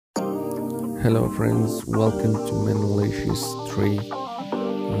Hello friends, welcome to Menalicious 3,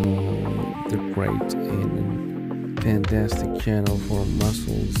 the great and fantastic channel for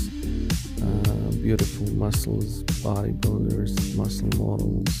muscles, beautiful muscles, bodybuilders, muscle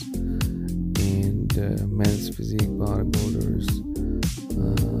models, and men's physique bodybuilders,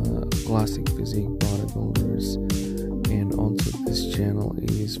 classic physique bodybuilders, and also this channel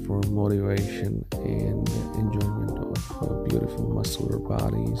is for motivation and enjoyment of beautiful muscular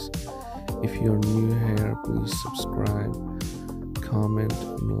bodies. If you're new here, please subscribe, comment,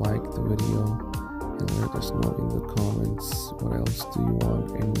 and like the video, and let us know in the comments what else do you want,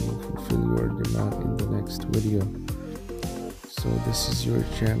 and we'll fulfill your demand in the next video. So this is your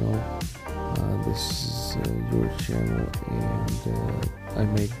channel, and I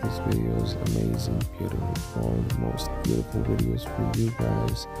make these videos amazing, beautiful, the most beautiful videos for you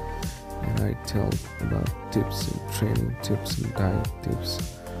guys, and I tell about tips and training tips and diet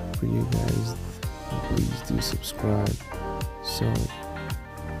tips for you guys. Please do subscribe. So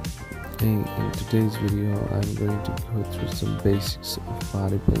in today's video I'm going to go through some basics of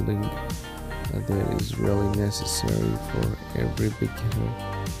bodybuilding that is really necessary for every beginner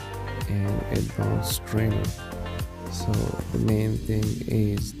and advanced trainer. So the main thing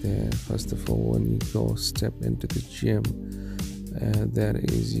is that first of all, when you go step into the gym, that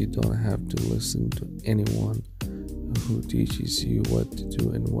is, you don't have to listen to anyone who teaches you what to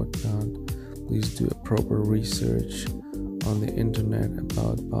do and what not. Please do a proper research on the internet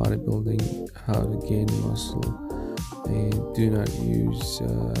about bodybuilding, how to gain muscle, and do not use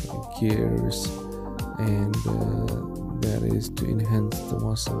gears, and that is to enhance the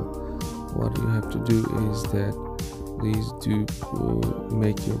muscle. What you have to do is that please do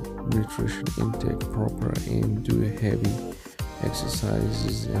make your nutrition intake proper and do heavy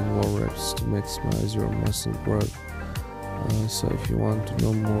exercises and low reps to maximize your muscle growth. So if you want to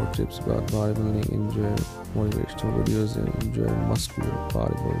know more tips about bodybuilding, enjoy motivational videos, and enjoy muscular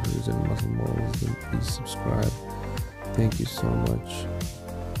bodybuilders and muscle models, then please subscribe. Thank you so much.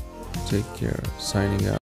 Take care. Signing out.